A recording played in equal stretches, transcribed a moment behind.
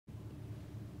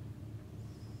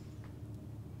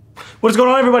What's going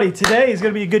on, everybody? Today is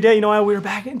going to be a good day. You know what? We were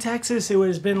back in Texas. It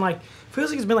has been like,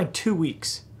 feels like it's been like 2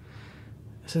 weeks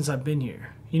since I've been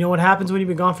here. You know what happens when you've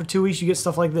been gone for 2 weeks? You get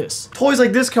stuff like this. Toys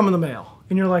like this come in the mail.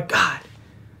 And you're like, God,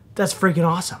 that's freaking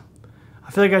awesome.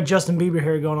 I feel like I got Justin Bieber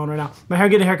hair going on right now. My hair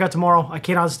getting a haircut tomorrow. I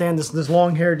cannot stand this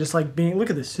long hair just like being, look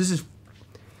at this. This is,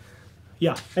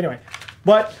 yeah, anyway.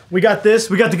 But we got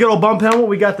this. We got the good old bump helmet.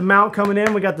 We got the mount coming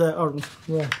in. We got the, oh,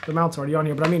 well, the mount's already on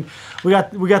here. But I mean, we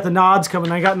got the nods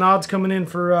coming. I got nods coming in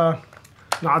for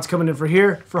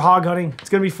here for hog hunting. It's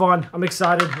gonna be fun. I'm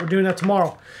excited. We're doing that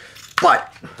tomorrow.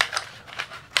 But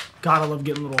God, I love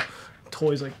getting little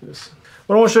toys like this.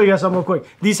 But I want to show you guys something real quick.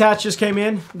 These hats just came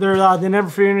in. They're they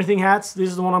never fear anything hats. This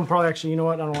is the one I'm probably actually, you know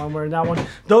what? I don't know why I'm wearing that one.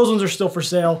 Those ones are still for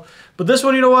sale. But this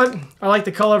one, you know what? I like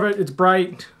the color of it. It's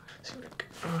bright.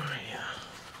 Oh, yeah.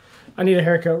 I need a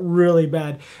haircut really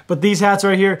bad. But these hats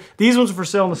right here, these ones are for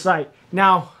sale on the site.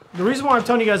 Now, the reason why I'm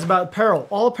telling you guys about apparel,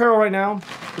 all apparel right now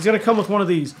is going to come with one of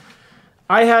these.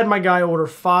 I had my guy order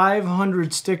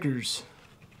 500 stickers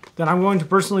that I'm going to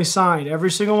personally sign.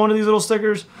 Every single one of these little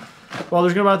stickers. Well,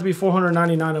 there's going to about to be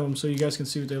 499 of them so you guys can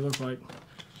see what they look like.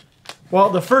 Well,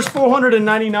 the first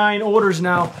 499 orders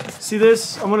now, see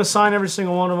this? I'm going to sign every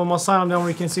single one of them. I'll sign them down where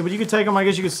you can see. But you can take them, I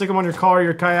guess you can stick them on your car,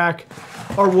 your kayak,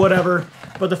 or whatever.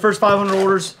 But the first 500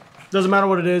 orders, doesn't matter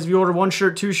what it is. If you order one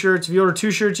shirt, 2 shirts. If you order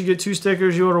 2 shirts, you get 2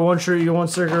 stickers. You order 1 shirt, you get 1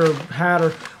 sticker or hat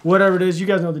or whatever it is. You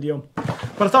guys know the deal.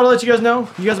 But I thought I'd let you guys know.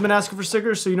 You guys have been asking for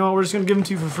stickers, so you know what? We're just going to give them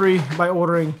to you for free by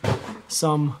ordering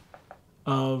some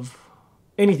of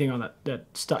anything on that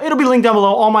stuff. It'll be linked down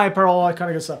below. All my apparel, all that kind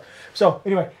of good stuff. So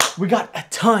anyway, we got a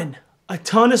ton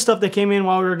of stuff that came in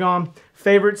while we were gone.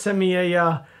 Favorite sent me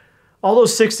a, all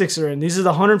those 6 sticks are in. These are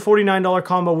the $149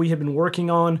 combo we have been working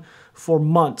on for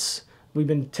months. We've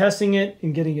been testing it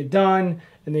and getting it done,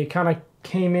 and they kind of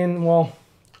came in, well,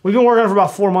 we've been working on it for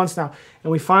about 4 months now,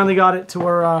 and we finally got it to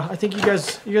where I think you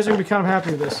guys are going to be kind of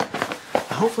happy with this.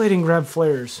 Hopefully I didn't grab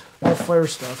flares, more flare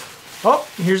stuff. Oh,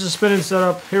 here's the spinning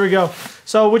setup. Here we go.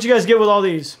 So what you guys get with all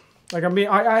these? Like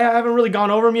I haven't really gone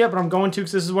over them yet, but I'm going to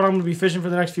because this is what I'm going to be fishing for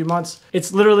the next few months.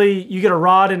 It's literally, you get a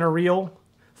rod and a reel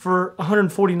for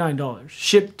 $149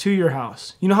 shipped to your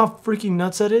house. You know how freaking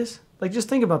nuts that is? Like, just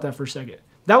think about that for a second.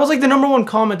 That was like the #1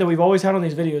 comment that we've always had on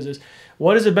these videos is,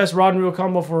 what is the best rod and reel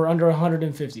combo for under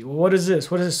 150? Well, what is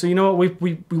this? What is this? So you know what?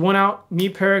 We went out, me,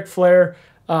 Perrick, Flair,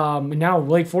 and now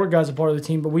Lake Fort guys are part of the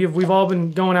team, but we've all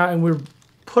been going out and we've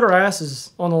put our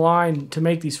asses on the line to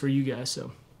make these for you guys.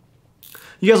 So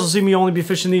you guys will see me only be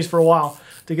fishing these for a while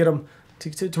to get them,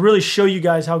 to really show you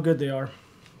guys how good they are.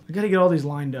 I got to get all these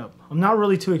lined up. I'm not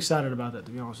really too excited about that,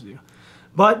 to be honest with you.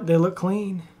 But they look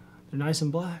clean. They're nice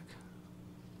and black.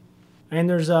 And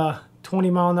there's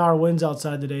 20-mile-an-hour winds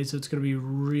outside today, so it's going to be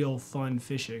real fun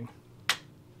fishing.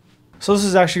 So this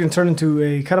is actually going to turn into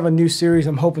a kind of a new series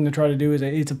I'm hoping to try to do.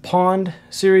 It's a pond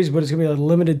series, but it's going to be a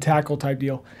limited tackle type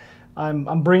deal.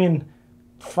 I'm bringing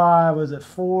 6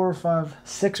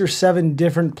 or 7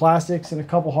 different plastics and a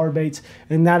couple hard baits,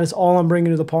 and that is all I'm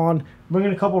bringing to the pond. I'm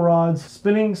bringing a couple rods,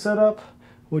 spinning setup,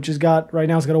 which has got, right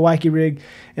now it's got a wacky rig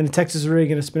and a Texas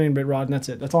rig and a spinning bait rod, and that's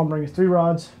it. That's all I'm bringing. 3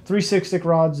 rods, 3 6-stick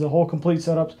rods, the whole complete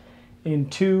setups in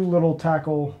 2 little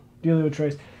tackle dealio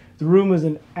trays. The room is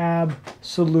an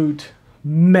absolute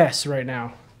mess right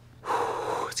now.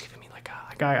 It's giving me like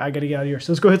I gotta get out of here.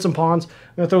 So let's go hit some ponds.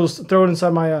 I'm gonna throw it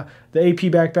inside my the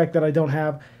AP backpack that I don't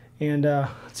have, and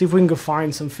see if we can go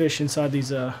find some fish inside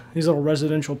these little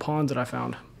residential ponds that I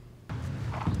found.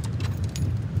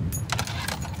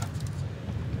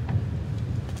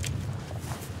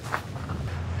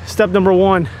 Step number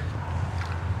 1.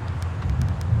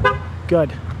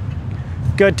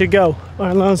 Good to go. All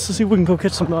right, let's see if we can go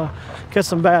catch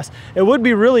some bass. It would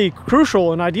be really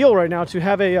crucial and ideal right now to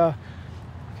have a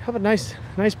nice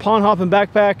pond hopping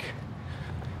backpack,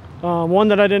 one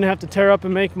that I didn't have to tear up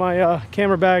and make my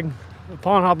camera bag a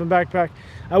pond hopping backpack.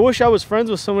 I wish I was friends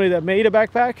with somebody that made a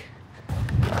backpack.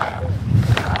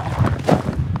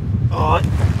 Oh,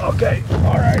 okay,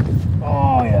 all right.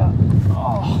 Oh yeah.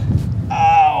 Oh.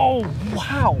 Oh,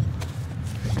 wow.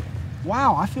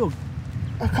 Wow, I feel,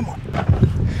 oh, come on.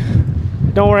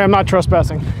 Don't worry, I'm not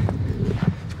trespassing.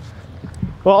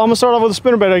 Well, I'm gonna start off with a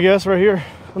spinnerbait, I guess, right here.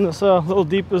 On this little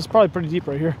deep, this is probably pretty deep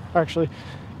right here, actually.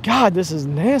 God, this is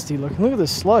nasty looking. Look at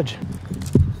this sludge.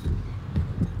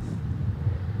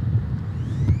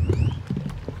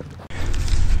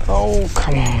 Oh,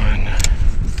 come on.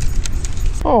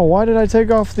 Oh, why did I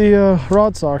take off the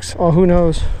rod socks? Oh, who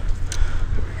knows?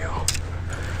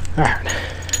 All right.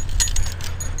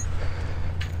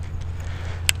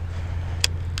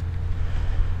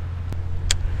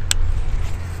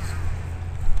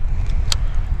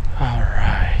 All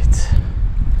right.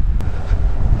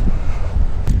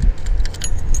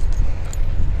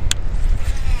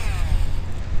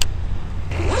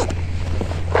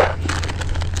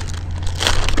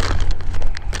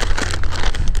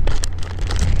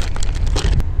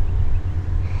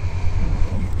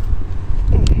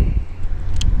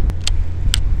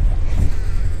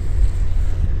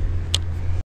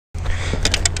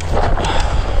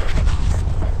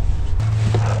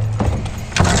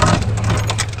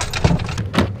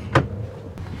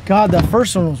 God, that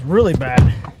first one was really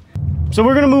bad. So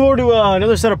we're gonna move over to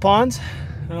another set of ponds.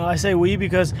 I say we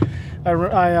because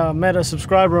I met a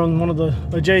subscriber on one of the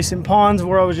adjacent ponds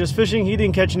where I was just fishing. He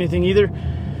didn't catch anything either.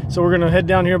 So we're gonna head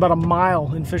down here about a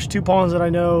mile and fish 2 ponds that I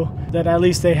know that at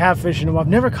least they have fish in them. I've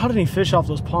never caught any fish off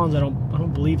those ponds. I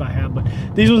don't believe I have, but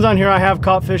these ones down here I have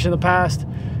caught fish in the past.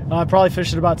 I probably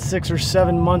fished it about 6 or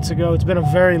 7 months ago. It's been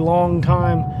a very long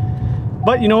time.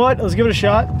 But you know what? Let's give it a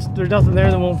shot. If there's nothing there,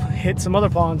 then we'll hit some other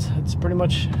ponds. That's pretty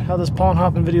much how this pond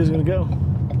hopping video is gonna go.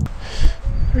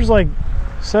 There's like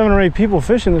 7 or 8 people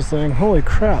fishing this thing. Holy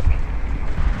crap.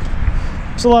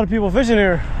 There's a lot of people fishing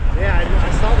here. Yeah,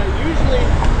 I saw that. Usually,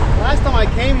 last time I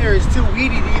came here, it's too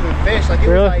weedy to even fish. Like, it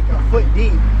Really? was like a foot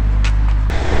deep.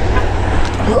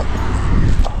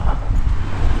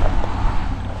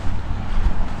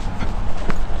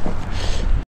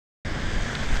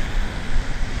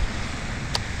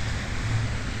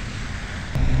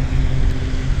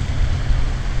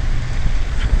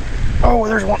 Oh,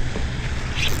 there's one.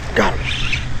 Got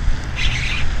him.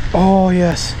 Oh,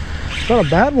 yes. Not a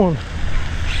bad one.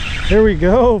 There we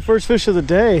go. First fish of the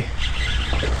day.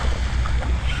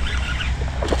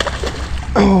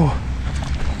 Oh,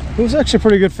 it was actually a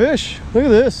pretty good fish. Look at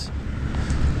this.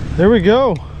 There we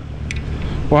go.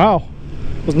 Wow.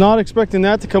 Was not expecting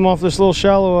that to come off this little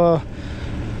shallow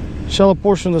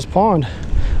portion of this pond.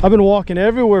 I've been walking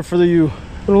everywhere for you.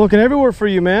 I've been looking everywhere for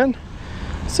you, man.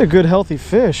 It's a good, healthy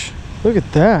fish. Look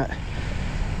at that.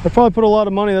 I probably put a lot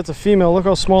of money. That's a female. Look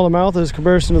how small the mouth is in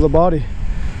comparison to the body.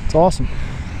 It's awesome.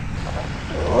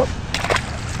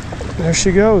 Oh, there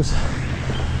she goes.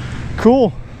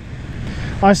 Cool.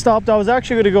 I stopped. I was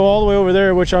actually going to go all the way over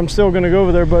there, which I'm still going to go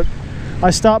over there, but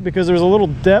I stopped because there's a little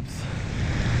depth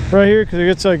right here because it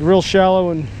gets like real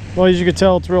shallow and, well, as you can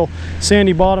tell, it's real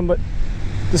sandy bottom, but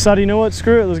decided, you know what,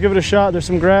 screw it, let's give it a shot. There's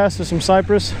some grass, there's some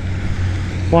cypress.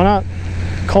 Why not?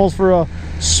 Calls for a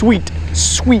sweet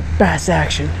bass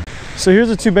action. So here's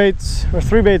the 2 baits, or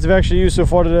 3 baits I've actually used so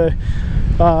far today.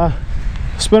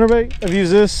 Spinnerbait, I've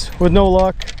used this with no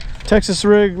luck. Texas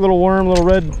rig, little worm, little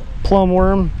red plum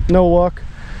worm, no luck.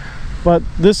 But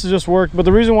this has just worked. But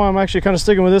the reason why I'm actually kind of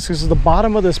sticking with this is the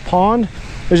bottom of this pond,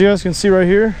 as you guys can see right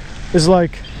here, is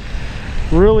like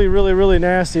really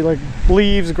nasty, like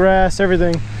leaves, grass,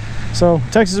 everything. So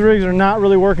Texas rigs are not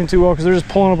really working too well because they're just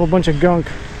pulling up a bunch of gunk.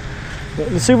 But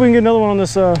let's see if we can get another one on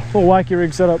this little wacky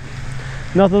rig setup.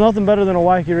 Nothing better than a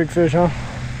wacky rig fish, huh?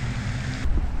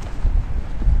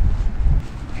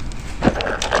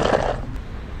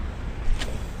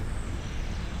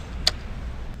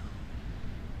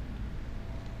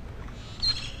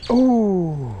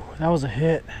 Ooh, that was a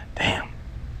hit. Damn.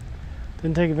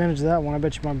 Didn't take advantage of that one. I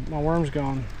bet you my worm's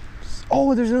gone.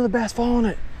 Oh, there's another bass following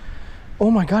it.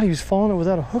 Oh my God, he was following it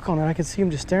without a hook on it. I could see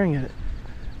him just staring at it.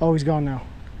 Oh, he's gone now.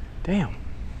 Damn.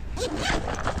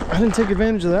 I didn't take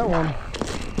advantage of that one.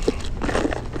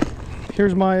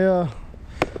 Here's my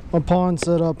my pond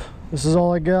setup. This is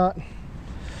all I got.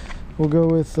 We'll go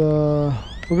with a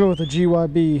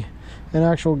GYB, an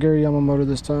actual Gary Yamamoto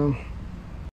this time.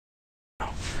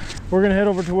 We're gonna head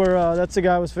over to where that's the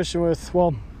guy I was fishing with.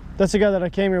 Well, that's the guy that I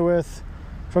came here with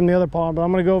from the other pond, but I'm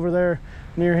gonna go over there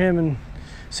near him and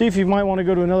see if he might want to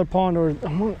go to another pond, or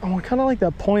I kind of like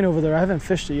that point over there. I haven't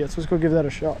fished it yet, so let's go give that a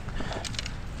shot.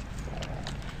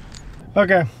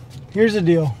 Okay, here's the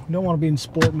deal. Don't want to be in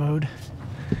sport mode.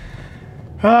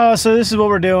 So this is what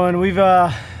we're doing. We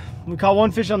caught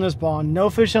 1 fish on this pond, no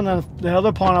fish on the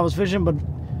other pond I was fishing, but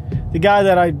the guy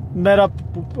that I met up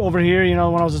over here, you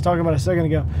know, when I was just talking about a second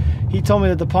ago, he told me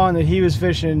that the pond that he was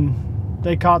fishing,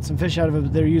 they caught some fish out of it,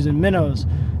 but they're using minnows.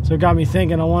 So it got me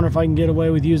thinking, I wonder if I can get away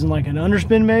with using like an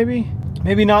underspin maybe.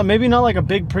 Maybe not like a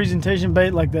big presentation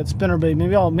bait like that spinner bait.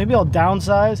 Maybe I'll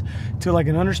downsize to like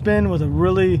an underspin with a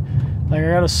really, like,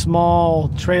 I got a small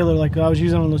trailer like I was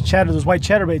using on those white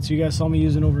cheddar baits you guys saw me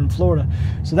using over in Florida.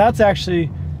 So that's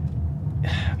actually,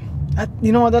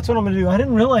 you know what, that's what I'm gonna do. I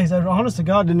didn't realize, I honest to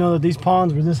God didn't know that these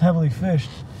ponds were this heavily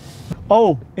fished.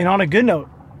 Oh, and on a good note,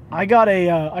 I got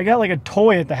like a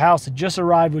toy at the house that just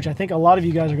arrived, which I think a lot of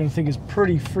you guys are gonna think is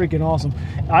pretty freaking awesome.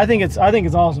 I think it's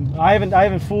awesome. I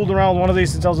haven't fooled around with one of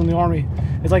these since I was in the Army.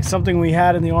 It's like something we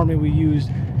had in the Army we used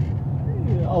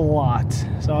a lot.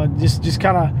 So just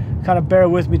kind of bear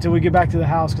with me till we get back to the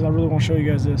house because I really want to show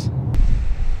you guys this.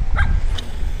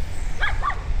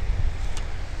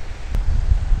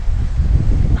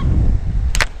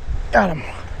 Got him.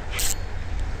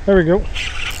 There we go.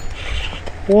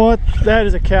 What? That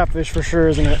is a catfish for sure,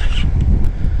 isn't it?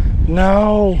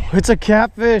 No, it's a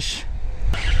catfish.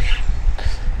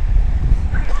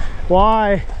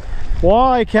 Why?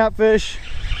 Why, catfish?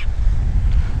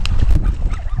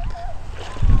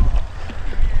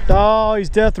 Oh, he's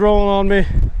death rolling on me.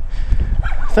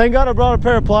 Thank God I brought a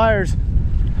pair of pliers.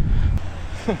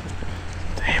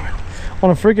 Damn it. On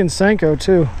a freaking Senko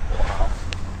too.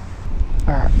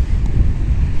 Alright.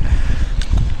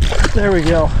 There we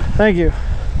go. Thank you.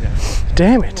 Yeah.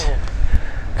 Damn it.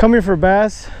 Come here for a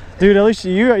bass. Dude, at least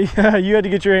you had to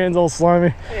get your hands all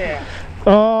slimy. Yeah.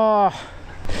 Oh.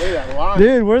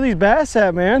 Dude, where are these bass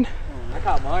at, man? I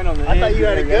caught mine on the end. I thought you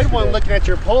had a good one looking at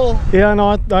your pole. Yeah,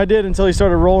 no, I did until he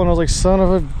started rolling. I was like, son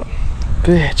of a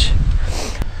bitch.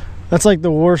 That's like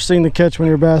the worst thing to catch when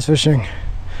you're bass fishing.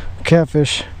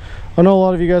 Catfish. I know a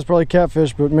lot of you guys probably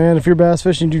catfish, but man, if you're bass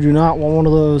fishing, you do not want one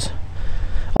of those.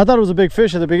 I thought it was a big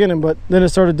fish at the beginning, but then it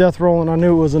started death rolling. I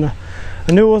knew it wasn't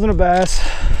a bass.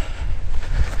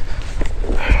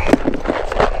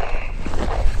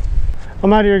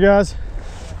 I'm out of here, guys.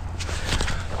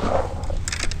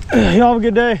 Y'all have a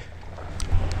good day.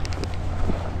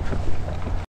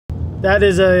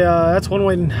 That's one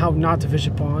way how not to fish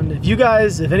a pond.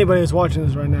 If anybody is watching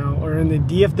this right now or in the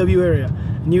DFW area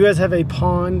and you guys have a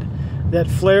pond that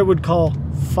Flair would call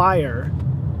fire,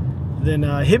 then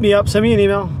hit me up, send me an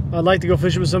email. I'd like to go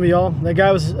fishing with some of y'all. That guy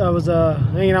I was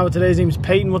hanging out with today, his name's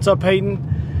Peyton. What's up,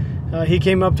 Peyton? He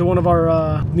came up to one of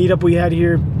our meetup we had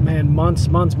here, man, months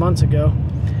ago.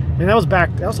 And that was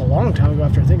a long time ago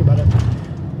after I think about it.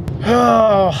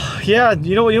 Oh, yeah,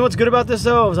 you know what's good about this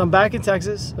though? Is I'm back in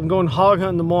Texas. I'm going hog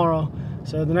hunting tomorrow.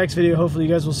 So the next video, hopefully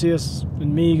you guys will see us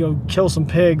and me go kill some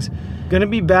pigs. Gonna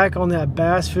be back on that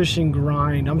bass fishing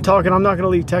grind. I'm not gonna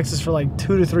leave Texas for like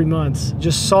 2 to 3 months.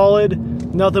 Just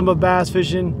solid, nothing but bass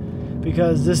fishing,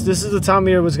 because this is the time of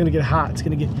year where it's gonna get hot. It's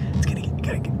gonna get good.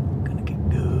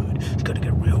 It's gonna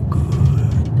get real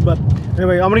good. But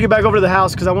anyway, I'm gonna get back over to the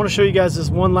house because I want to show you guys this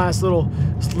one last little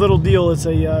deal.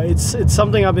 It's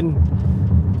something I've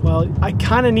been, well, I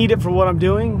kind of need it for what I'm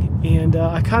doing, and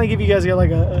I kind of give you guys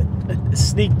like a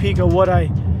sneak peek of what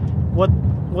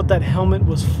that helmet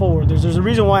was for. There's a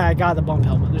reason why I got the bump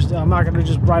helmet. I'm not gonna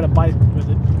just ride a bike with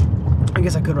it. I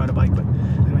guess I could ride a bike, but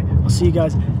anyway, I'll see you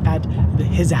guys at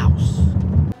his house.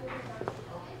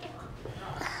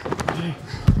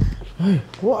 Hey,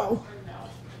 whoa.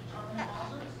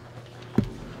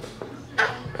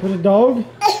 Is that a dog?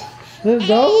 Is that a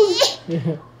dog?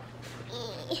 Yeah.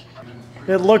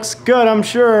 It looks good, I'm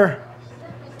sure.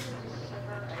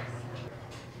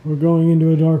 We're going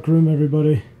into a dark room,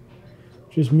 everybody.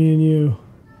 Just me and you.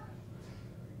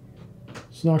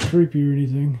 It's not creepy or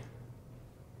anything.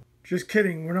 Just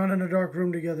kidding, we're not in a dark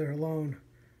room together alone.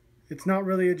 It's not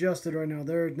really adjusted right now.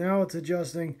 Now it's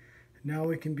adjusting. Now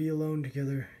we can be alone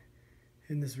together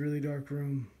in this really dark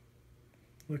room,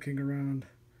 looking around.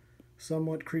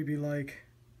 Somewhat creepy like.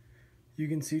 You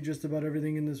can see just about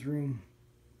everything in this room.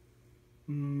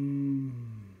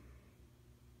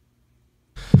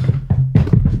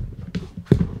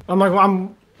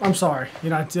 I'm sorry.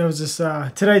 You know, it was just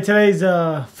today's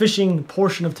fishing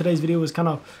portion of today's video was kind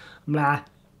of blah.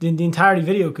 The entirety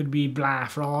video could be blah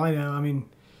for all I know. I mean,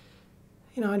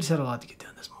 you know, I just had a lot to get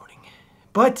done this morning.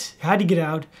 But had to get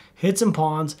out, hit some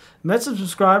ponds, met some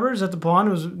subscribers at the pond.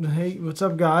 It was, hey, what's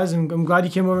up, guys? And I'm glad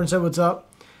you came over and said what's up.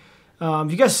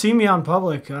 If you guys see me on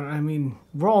public, I mean,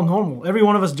 we're all normal. Every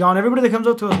one of us, John, everybody that comes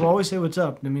up to us will always say what's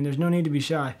up. I mean, there's no need to be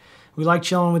shy. We like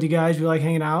chilling with you guys. We like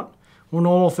hanging out. We're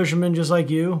normal fishermen just like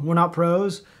you. We're not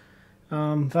pros.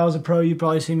 If I was a pro, you'd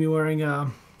probably see me wearing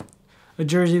a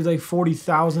jersey with like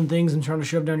 40,000 things and trying to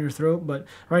shove down your throat. But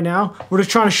right now, we're just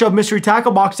trying to shove mystery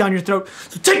tackle box down your throat.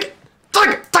 So take it,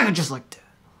 take it, just like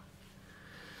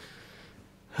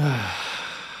that.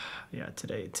 Yeah,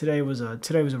 today was a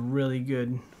really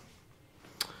good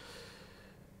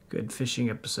fishing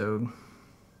episode.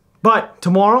 But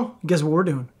tomorrow, guess what we're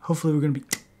doing? Hopefully we're gonna be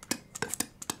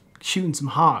shooting some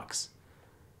hogs.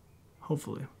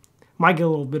 Hopefully. Might get a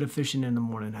little bit of fishing in the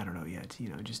morning. I don't know yet. You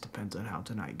know, it just depends on how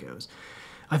tonight goes.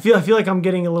 I feel like I'm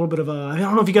getting a little bit of a, I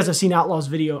don't know if you guys have seen Outlaw's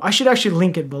video. I should actually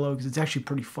link it below because it's actually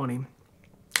pretty funny.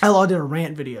 Outlaw did a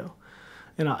rant video.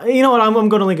 And you know what, I'm going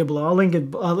to link it below. I'll link it,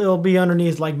 it'll be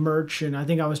underneath like merch, and I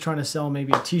think I was trying to sell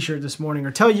maybe a t-shirt this morning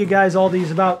or tell you guys all these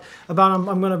about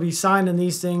I'm going to be signing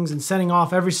these things and sending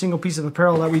off every single piece of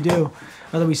apparel that we do,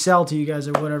 or that we sell to you guys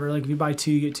or whatever. Like if you buy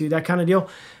 2, you get 2, that kind of deal.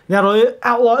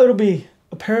 It'll be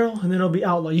apparel, and then it'll be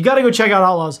Outlaw. You got to go check out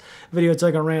Outlaw's video. It's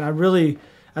like a rant. I really,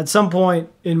 at some point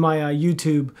in my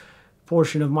YouTube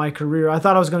portion of my career, I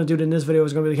thought I was going to do it in this video. I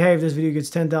was going to be like, hey, if this video gets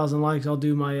 10,000 likes, I'll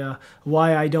do my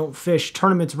why I don't fish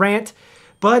tournaments rant.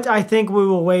 But I think we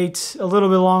will wait a little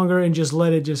bit longer and just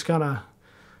let it just kind of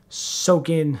soak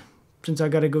in since I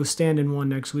got to go stand in one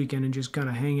next weekend and just kind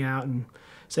of hang out and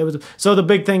say what's up. So the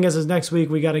big thing is next week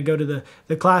we got to go to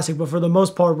the Classic, but for the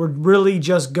most part, we're really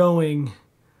just going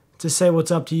to say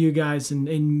what's up to you guys and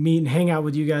meet and hang out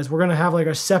with you guys. We're going to have like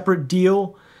a separate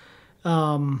deal.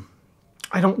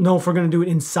 I don't know if we're going to do it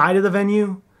inside of the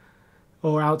venue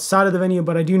or outside of the venue,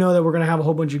 but I do know that we're going to have a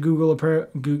whole bunch of Google apparel.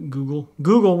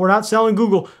 Google. We're not selling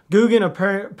Google. Guggen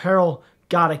apparel.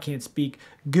 God, I can't speak.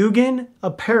 Guggen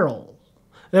apparel.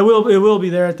 It will be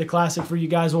there at the Classic for you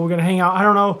guys. We're going to hang out. I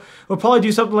don't know. We'll probably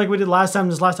do something like we did last time.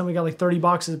 This last time we got like 30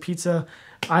 boxes of pizza.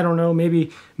 I don't know.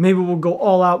 Maybe we'll go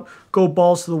all out, go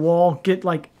balls to the wall, get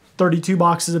like 32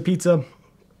 boxes of pizza.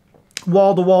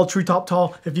 Wall to wall, treetop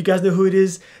tall. If you guys know who it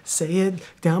is, say it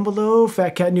down below.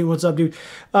 Fat Cat Newt, what's up, dude?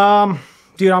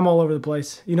 Dude, I'm all over the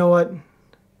place. You know what?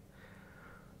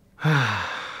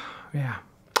 Yeah.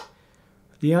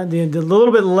 The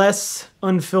little bit less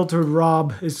unfiltered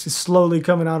Rob is slowly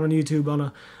coming out on YouTube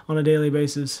on a daily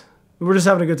basis. We're just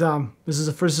having a good time. This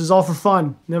is all for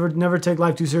fun. Never take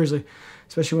life too seriously,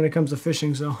 especially when it comes to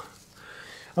fishing. So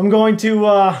I'm going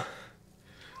to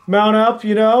mount up,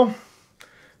 you know.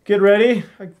 Get ready.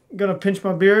 I'm gonna pinch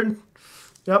my beard.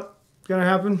 Yep, gonna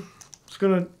happen. It's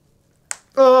gonna.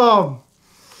 Oh,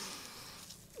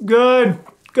 good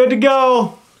to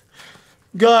go.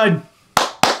 Good.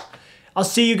 I'll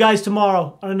see you guys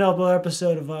tomorrow on another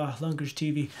episode of Lunkers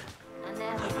TV. I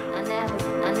know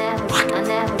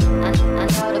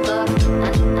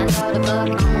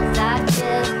the book.